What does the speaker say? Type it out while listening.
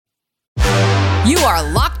You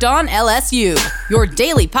are Locked On LSU, your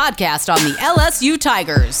daily podcast on the LSU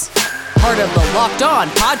Tigers. Part of the Locked On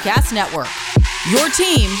Podcast Network, your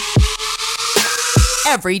team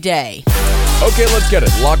every day. Okay, let's get it.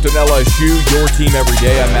 Locked On LSU, your team every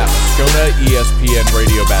day. I'm Matt Moscona, ESPN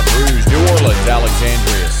Radio Baton Rouge, New Orleans,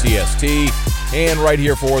 Alexandria, CST, and right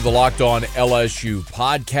here for the Locked On LSU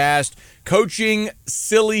podcast. Coaching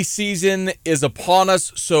silly season is upon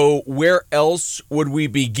us, so where else would we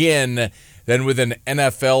begin than with an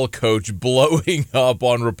NFL coach blowing up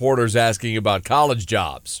on reporters asking about college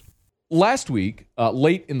jobs? Last week,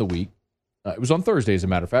 late in the week, it was on Thursday, as a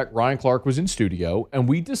matter of fact, Ryan Clark was in studio, and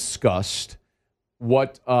we discussed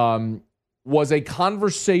what was a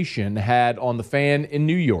conversation had on The Fan in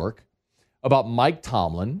New York about Mike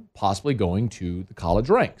Tomlin possibly going to the college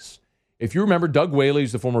ranks. If you remember, Doug Whaley,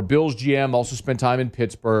 who's the former Bills GM, also spent time in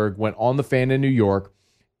Pittsburgh, went on The Fan in New York,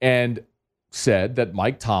 and said that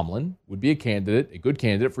Mike Tomlin would be a good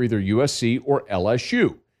candidate for either USC or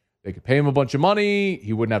LSU. They could pay him a bunch of money.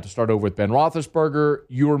 He wouldn't have to start over with Ben Roethlisberger.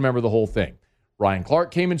 You remember the whole thing. Ryan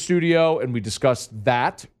Clark came in studio, and we discussed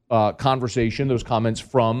that conversation, those comments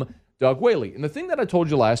from Doug Whaley. And the thing that I told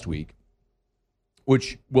you last week,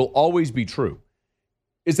 which will always be true,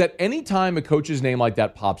 is that any time a coach's name like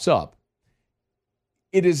that pops up,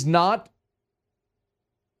 it is not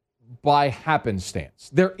by happenstance.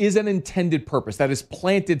 There is an intended purpose that is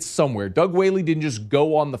planted somewhere. Doug Whaley didn't just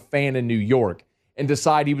go on The Fan in New York and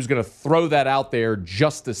decide he was going to throw that out there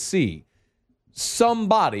just to see.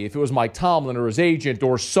 Somebody, if it was Mike Tomlin or his agent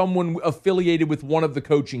or someone affiliated with one of the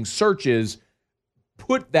coaching searches,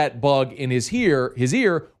 put that bug in his ear,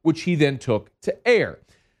 which he then took to air.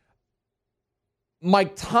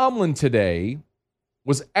 Mike Tomlin today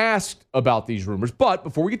was asked about these rumors, but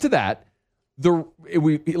before we get to that,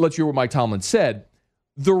 let's hear what Mike Tomlin said.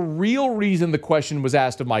 The real reason the question was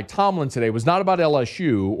asked of Mike Tomlin today was not about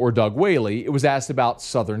LSU or Doug Whaley. It was asked about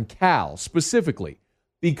Southern Cal specifically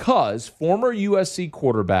because former USC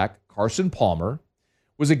quarterback Carson Palmer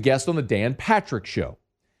was a guest on the Dan Patrick Show.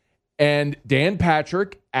 And Dan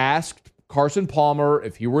Patrick asked Carson Palmer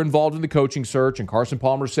if he were involved in the coaching search, and Carson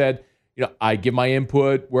Palmer said, I give my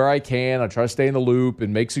input where I can. I try to stay in the loop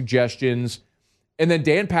and make suggestions. And then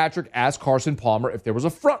Dan Patrick asked Carson Palmer if there was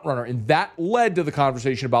a front runner, and that led to the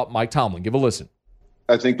conversation about Mike Tomlin. Give a listen.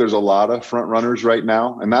 I think there's a lot of front runners right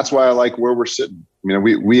now, and that's why I like where we're sitting.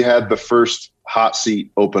 We had the first hot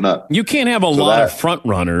seat open up. You can't have a lot of front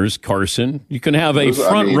runners, Carson. You can have a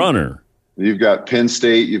front runner. You've got Penn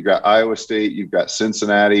State, you've got Iowa State, you've got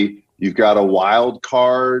Cincinnati, you've got a wild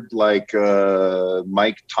card like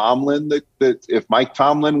Mike Tomlin. That if Mike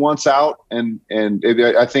Tomlin wants out,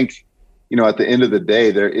 I think. At the end of the day,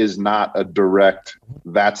 there is not a direct,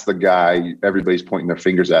 that's the guy everybody's pointing their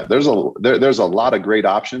fingers at. There's a lot of great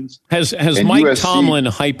options. Has Mike USC, Tomlin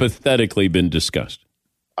hypothetically been discussed?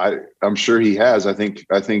 I'm sure he has. I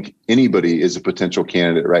think anybody is a potential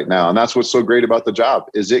candidate right now. And that's what's so great about the job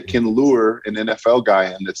is it can lure an NFL guy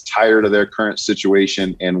in that's tired of their current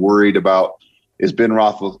situation and worried about, is Ben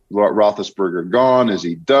Roethlisberger gone? Is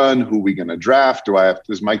he done? Who are we going to draft?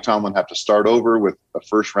 Does Mike Tomlin have to start over with a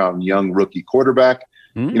first-round young rookie quarterback?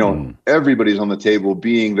 Everybody's on the table,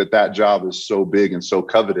 being that job is so big and so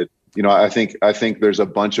coveted. I think there's a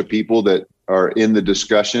bunch of people that are in the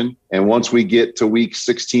discussion. And once we get to week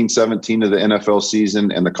 16, 17 of the NFL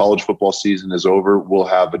season and the college football season is over, we'll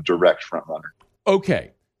have a direct front runner.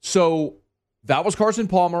 Okay, so that was Carson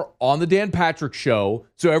Palmer on the Dan Patrick Show.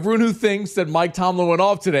 So everyone who thinks that Mike Tomlin went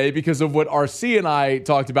off today because of what RC and I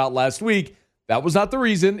talked about last week, that was not the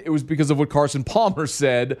reason. It was because of what Carson Palmer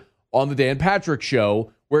said on the Dan Patrick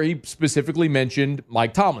Show, where he specifically mentioned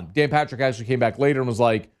Mike Tomlin. Dan Patrick actually came back later and was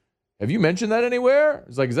like, have you mentioned that anywhere?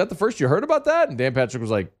 He's like, is that the first you heard about that? And Dan Patrick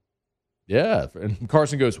was like, yeah. And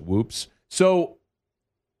Carson goes, whoops. So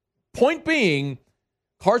point being,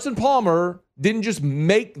 Carson Palmer didn't just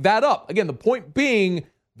make that up. Again, the point being,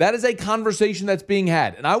 that is a conversation that's being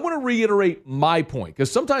had. And I want to reiterate my point,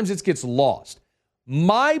 because sometimes it gets lost.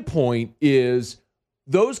 My point is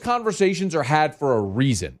those conversations are had for a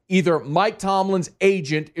reason. Either Mike Tomlin's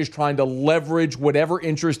agent is trying to leverage whatever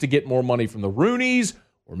interest to get more money from the Rooneys,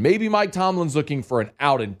 or maybe Mike Tomlin's looking for an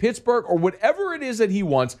out in Pittsburgh, or whatever it is that he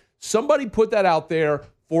wants. Somebody put that out there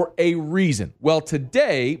for a reason. Well,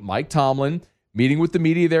 today, Mike Tomlin, meeting with the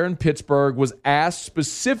media there in Pittsburgh, was asked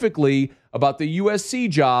specifically about the USC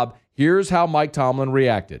job. Here's how Mike Tomlin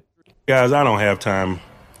reacted. Guys, I don't have time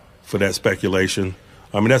for that speculation.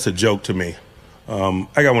 That's a joke to me. I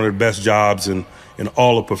got one of the best jobs in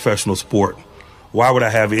all of professional sport. Why would I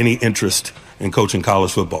have any interest in coaching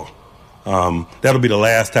college football? That'll be the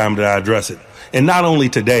last time that I address it. And not only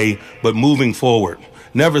today, but moving forward.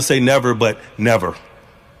 Never say never, but never.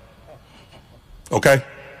 Okay?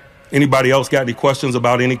 Anybody else got any questions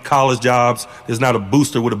about any college jobs? There's not a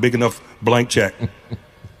booster with a big enough blank check.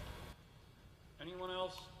 Anyone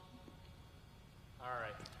else? All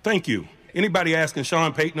right. Thank you. Anybody asking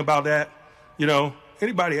Sean Payton about that? You know,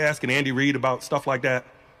 anybody asking Andy Reid about stuff like that?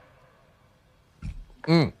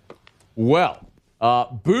 Well,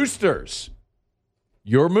 boosters,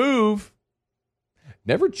 your move.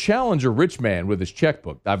 Never challenge a rich man with his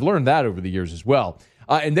checkbook. I've learned that over the years as well.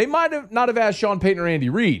 And they might not have asked Sean Payton or Andy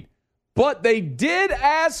Reid, but they did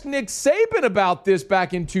ask Nick Saban about this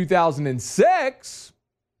back in 2006.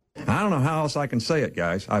 I don't know how else I can say it,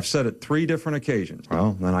 guys. I've said it 3 different occasions.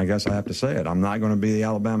 Well, then I guess I have to say it. I'm not going to be the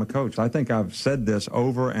Alabama coach. I think I've said this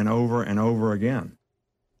over and over and over again.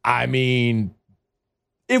 I mean,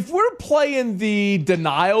 if we're playing the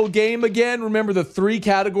denial game again, remember the 3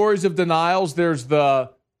 categories of denials. There's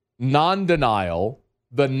the non-denial,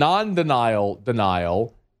 the non-denial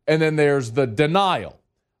denial, and then there's the denial.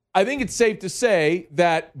 I think it's safe to say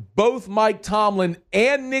that both Mike Tomlin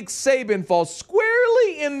and Nick Saban fall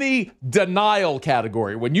squarely in the denial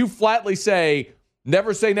category. When you flatly say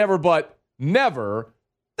never, but never,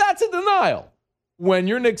 that's a denial. When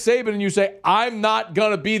you're Nick Saban and you say, I'm not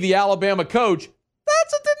going to be the Alabama coach,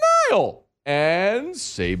 that's a denial. And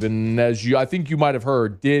Saban, I think you might have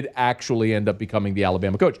heard, did actually end up becoming the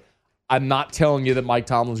Alabama coach. I'm not telling you that Mike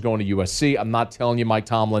Tomlin's going to USC. I'm not telling you Mike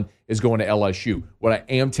Tomlin is going to LSU. What I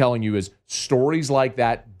am telling you is stories like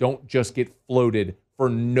that don't just get floated for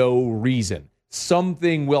no reason.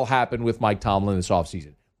 Something will happen with Mike Tomlin this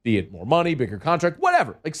offseason, be it more money, bigger contract,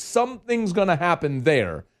 whatever. Like something's going to happen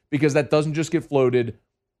there because that doesn't just get floated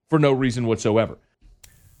for no reason whatsoever.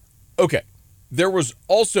 Okay. There was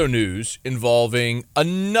also news involving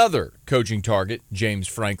another coaching target, James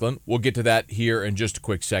Franklin. We'll get to that here in just a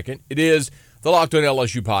quick second. It is the Locked On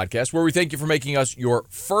LSU podcast, where we thank you for making us your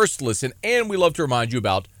first listen, and we love to remind you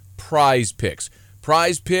about Prize Picks.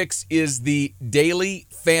 Prize Picks is the daily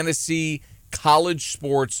fantasy college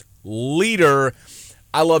sports leader.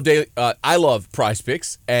 I love Prize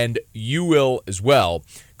Picks, and you will as well.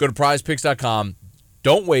 Go to prizepicks.com.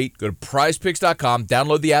 Don't wait. Go to prizepicks.com.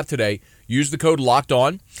 Download the app today. Use the code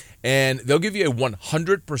LOCKEDON, and they'll give you a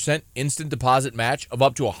 100% instant deposit match of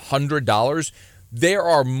up to $100. There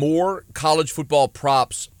are more college football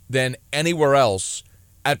props than anywhere else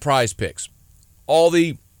at Prize Picks. All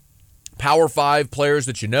the Power 5 players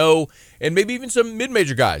that you know, and maybe even some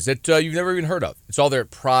mid-major guys that you've never even heard of. It's all there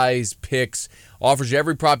at Prize Picks. Offers you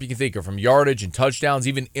every prop you can think of, from yardage and touchdowns,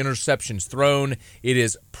 even interceptions thrown. It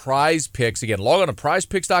is Prize Picks. Again, log on to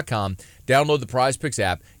prizepicks.com, download the Prize Picks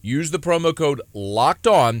app, use the promo code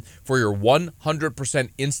LOCKEDON for your 100%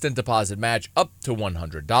 instant deposit match up to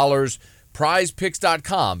 $100.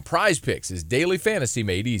 Prizepicks.com. Prize Picks is daily fantasy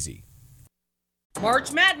made easy.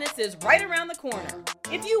 March Madness is right around the corner.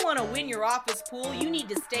 If you want to win your office pool, you need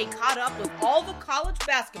to stay caught up with all the college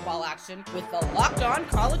basketball action with the Locked On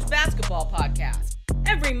College Basketball Podcast.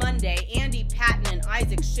 Every Monday, Andy Patton and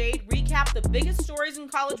Isaac Shade recap the biggest stories in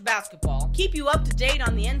college basketball, keep you up to date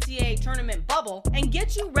on the NCAA tournament bubble, and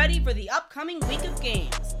get you ready for the upcoming week of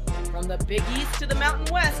games. From the Big East to the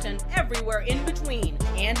Mountain West and everywhere in between,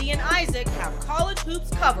 Andy and Isaac have college hoops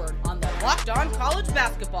covered on the Locked On College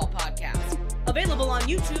Basketball Podcast. Available on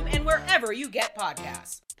YouTube and wherever you get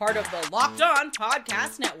podcasts. Part of the Locked On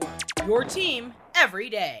Podcast Network. Your team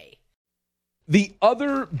every day. The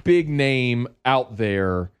other big name out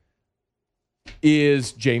there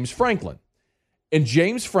is James Franklin. And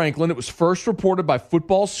James Franklin, it was first reported by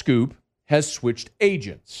Football Scoop, has switched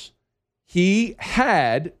agents. He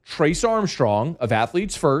had Trace Armstrong of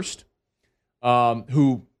Athletes First,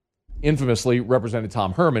 who infamously represented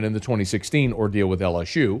Tom Herman in the 2016 ordeal with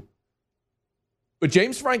LSU. But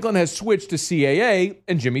James Franklin has switched to CAA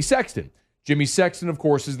and Jimmy Sexton. Jimmy Sexton, of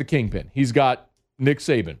course, is the kingpin. He's got Nick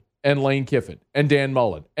Saban and Lane Kiffin and Dan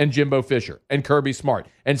Mullen and Jimbo Fisher and Kirby Smart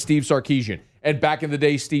and Steve Sarkisian and back in the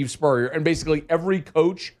day, Steve Spurrier, and basically every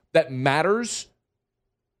coach that matters,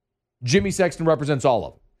 Jimmy Sexton represents all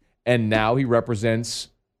of them. And now he represents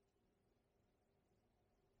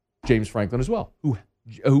James Franklin as well,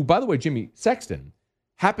 who, by the way, Jimmy Sexton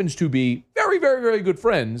happens to be very, very, very good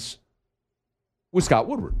friends with Scott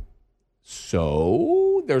Woodward.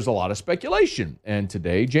 So there's a lot of speculation. And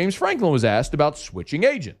today, James Franklin was asked about switching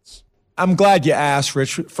agents. I'm glad you asked,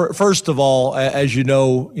 Rich. First of all, as you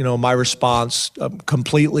know, my response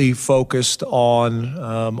completely focused on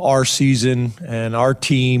our season and our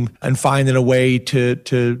team and finding a way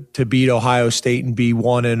to beat Ohio State and be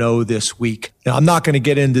 1-0 this week. Now, I'm not going to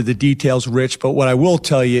get into the details, Rich, but what I will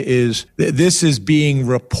tell you is that this is being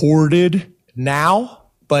reported now.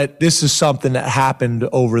 But this is something that happened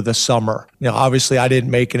over the summer. Obviously, I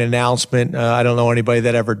didn't make an announcement. I don't know anybody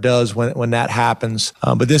that ever does when that happens.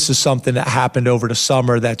 But this is something that happened over the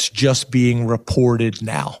summer that's just being reported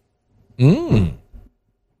now. You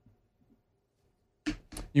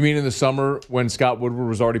mean in the summer when Scott Woodward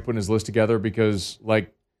was already putting his list together because,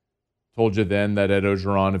 told you then that Ed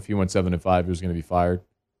Orgeron, if he went 7-5, he was going to be fired?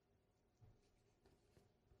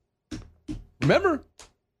 Remember,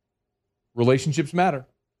 relationships matter.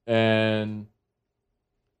 And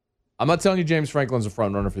I'm not telling you James Franklin's a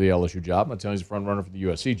front runner for the LSU job. I'm not telling you he's a front runner for the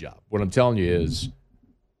USC job. What I'm telling you is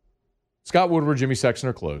Scott Woodward, Jimmy Sexton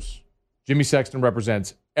are close. Jimmy Sexton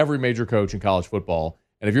represents every major coach in college football.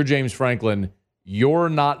 And if you're James Franklin, you're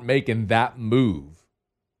not making that move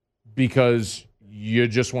because you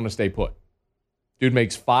just want to stay put. Dude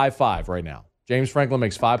makes 5.5 right now. James Franklin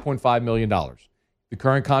makes $5.5 million. The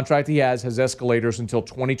current contract he has escalators until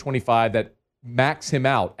 2025 that max him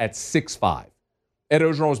out at 6.5. Ed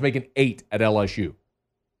Orgeron was making 8 at LSU.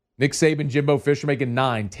 Nick Saban, Jimbo Fisher making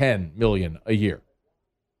 9-10 million a year.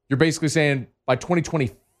 You're basically saying by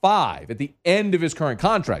 2025, at the end of his current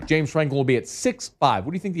contract, James Franklin will be at 6.5.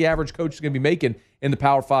 What do you think the average coach is going to be making in the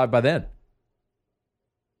Power 5 by then?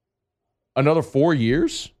 Another 4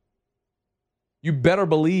 years? You better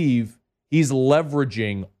believe he's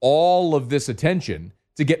leveraging all of this attention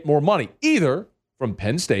to get more money, either from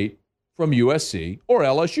Penn State, from USC, or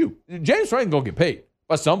LSU. James Franklin going to get paid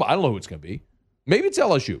by somebody. I don't know who it's going to be. Maybe it's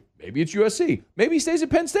LSU. Maybe it's USC. Maybe he stays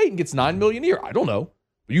at Penn State and gets $9 million a year. I don't know.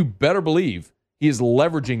 But you better believe he is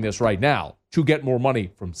leveraging this right now to get more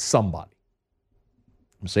money from somebody.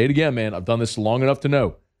 I'm going to say it again, man. I've done this long enough to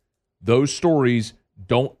know those stories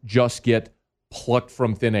don't just get plucked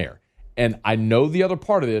from thin air. And I know the other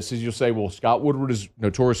part of this is you'll say, well, Scott Woodward is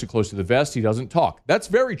notoriously close to the vest. He doesn't talk. That's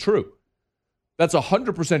very true. That's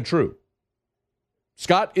 100% true.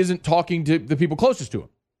 Scott isn't talking to the people closest to him.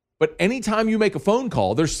 But anytime you make a phone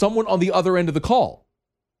call, there's someone on the other end of the call.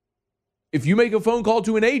 If you make a phone call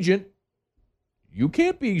to an agent, you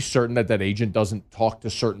can't be certain that that agent doesn't talk to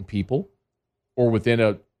certain people or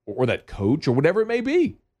or that coach or whatever it may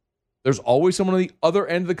be. There's always someone on the other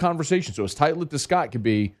end of the conversation. So as tight-lipped as Scott could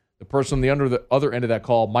be, the person on the other end of that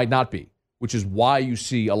call might not be, which is why you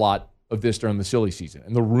see a lot of this during the silly season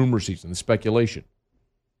and the rumor season, the speculation.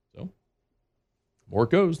 So the more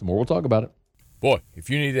it goes, the more we'll talk about it. Boy, if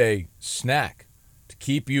you need a snack to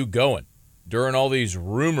keep you going during all these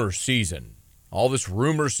rumor season,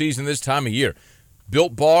 this time of year,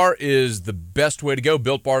 Built Bar is the best way to go,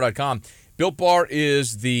 BuiltBar.com. Built Bar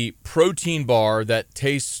is the protein bar that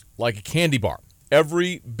tastes like a candy bar.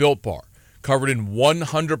 Every Built Bar covered in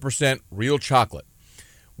 100% real chocolate.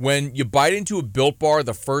 When you bite into a Built Bar,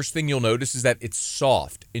 the first thing you'll notice is that it's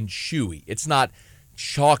soft and chewy. It's not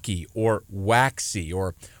chalky or waxy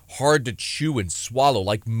or hard to chew and swallow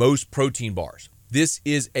like most protein bars. This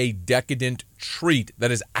is a decadent treat that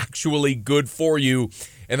is actually good for you,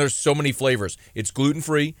 and there's so many flavors. It's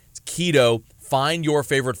gluten-free, it's keto. Find your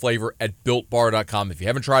favorite flavor at BuiltBar.com. If you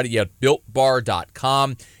haven't tried it yet,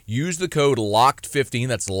 BuiltBar.com. Use the code LOCKED15,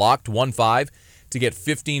 that's LOCKED15, to get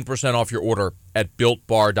 15% off your order at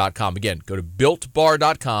BuiltBar.com. Again, go to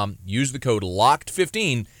BuiltBar.com, use the code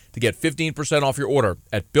LOCKED15 to get 15% off your order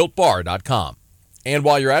at BuiltBar.com. And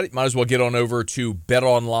while you're at it, might as well get on over to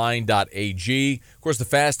betonline.ag. Of course, the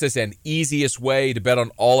fastest and easiest way to bet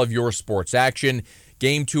on all of your sports action.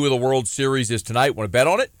 Game 2 of the World Series is tonight. Want to bet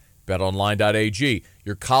on it? BetOnline.ag.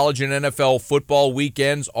 Your college and NFL football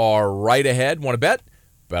weekends are right ahead. Want to bet?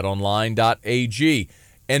 BetOnline.ag.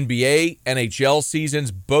 NBA, NHL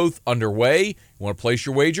seasons both underway. You want to place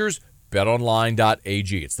your wagers?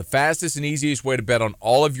 BetOnline.ag. It's the fastest and easiest way to bet on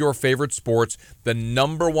all of your favorite sports. The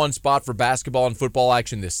number one spot for basketball and football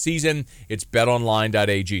action this season, it's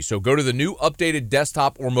BetOnline.ag. So go to the new updated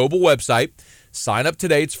desktop or mobile website. Sign up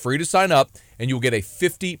today. It's free to sign up, and you'll get a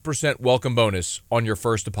 50% welcome bonus on your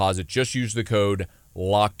first deposit. Just use the code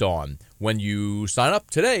LOCKEDON when you sign up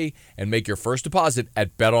today and make your first deposit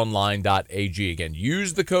at betonline.ag. Again,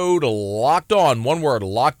 use the code LOCKEDON, one word,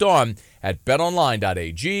 LOCKEDON, at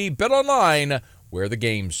betonline.ag. BetOnline, where the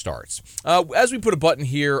game starts. As we put a button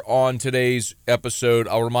here on today's episode,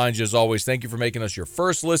 I'll remind you, as always, thank you for making us your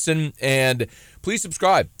first listen, and please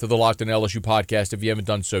subscribe to the Locked On LSU podcast if you haven't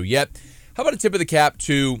done so yet. How about a tip of the cap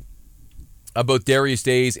to Both Darius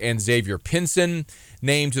Days and Xavier Pinson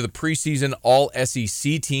named to the preseason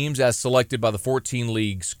All-SEC teams as selected by the 14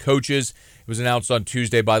 league's coaches. It was announced on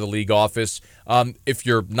Tuesday by the league office. If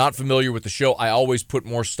you're not familiar with the show, I always put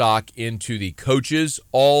more stock into the coaches,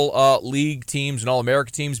 all-league teams and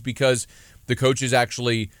All-America teams, because the coaches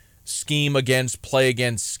actually scheme against, play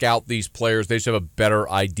against, scout these players. They just have a better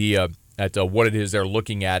idea at what it is they're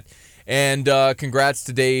looking at. And congrats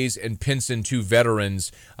to Days and Pinson, two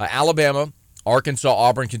veterans. Alabama, Arkansas,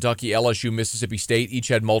 Auburn, Kentucky, LSU, Mississippi State each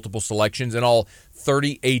had multiple selections, and all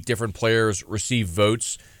 38 different players received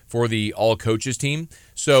votes for the all-coaches team.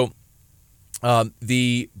 So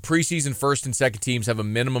the preseason first and second teams have a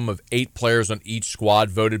minimum of 8 players on each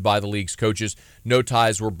squad voted by the league's coaches. No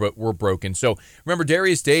ties were broken. So remember,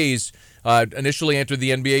 Darius Days initially entered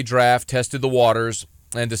the NBA draft, tested the waters,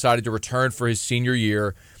 and decided to return for his senior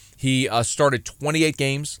year. He started 28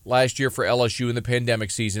 games last year for LSU in the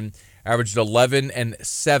pandemic season, averaged 11 and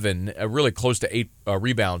 7, really close to 8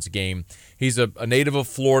 rebounds a game. He's a native of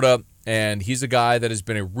Florida, and he's a guy that has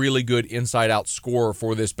been a really good inside-out scorer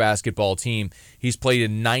for this basketball team. He's played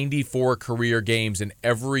in 94 career games, and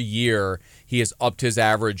every year he has upped his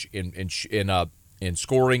average in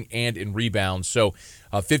scoring and in rebounds. So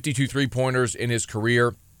 52 three-pointers in his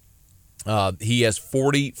career. He has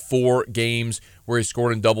 44 games where he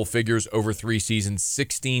scored in double figures over 3 seasons,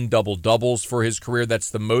 16 double-doubles for his career. That's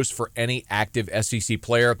the most for any active SEC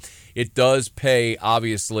player. It does pay,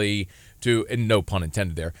 obviously, to, and no pun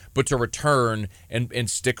intended there, but to return and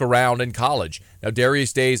stick around in college. Now,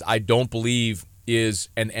 Darius Days, I don't believe, is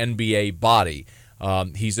an NBA body.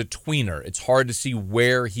 He's a tweener. It's hard to see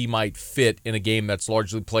where he might fit in a game that's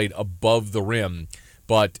largely played above the rim.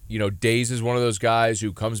 But, Days is one of those guys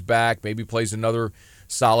who comes back, maybe plays another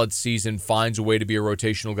solid season, finds a way to be a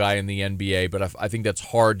rotational guy in the NBA. But I think that's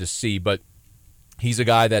hard to see. But he's a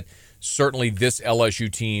guy that certainly this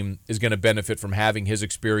LSU team is going to benefit from having his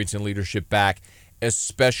experience and leadership back,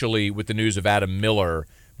 especially with the news of Adam Miller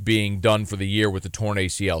being done for the year with the torn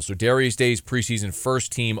ACL. So Darius Days, preseason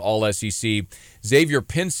first team All-SEC. Xavier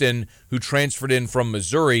Pinson, who transferred in from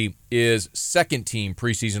Missouri, is second team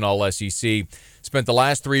preseason All-SEC. Spent the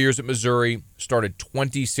last 3 years at Missouri, started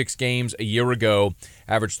 26 games a year ago,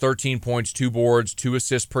 averaged 13 points, 2 boards, 2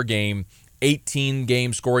 assists per game, 18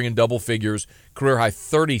 games scoring in double figures, career high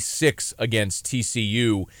 36 against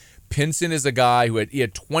TCU. Pinson is a guy who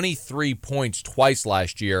had 23 points twice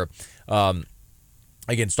last year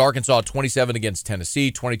against Arkansas, 27 against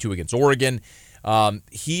Tennessee, 22 against Oregon.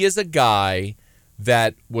 He is a guy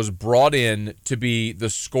that was brought in to be the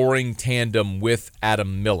scoring tandem with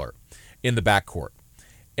Adam Miller in the backcourt.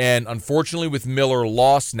 And unfortunately, with Miller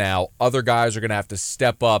lost now, other guys are going to have to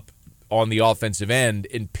step up on the offensive end,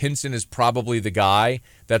 and Pinson is probably the guy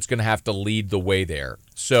that's going to have to lead the way there.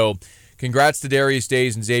 So congrats to Darius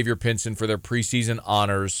Days and Xavier Pinson for their preseason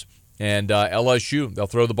honors. And LSU, they'll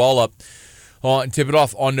throw the ball up and tip it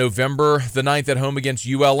off on November the 9th at home against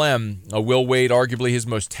ULM. Will Wade, arguably his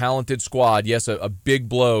most talented squad. Yes, a big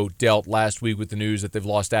blow dealt last week with the news that they've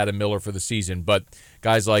lost Adam Miller for the season. But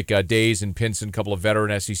guys like Days and Pinson, a couple of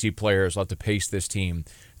veteran SEC players, will have to pace this team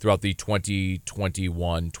throughout the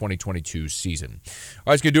 2021-2022 season. All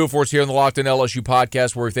right, it's going to do it for us here on the Locked On LSU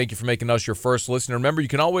podcast, where we thank you for making us your first listener. Remember, you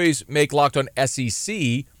can always make Locked On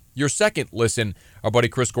SEC your second listen. Our buddy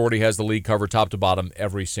Chris Gordy has the league covered top to bottom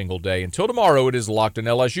every single day. Until tomorrow, it is Locked On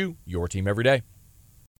LSU, your team every day.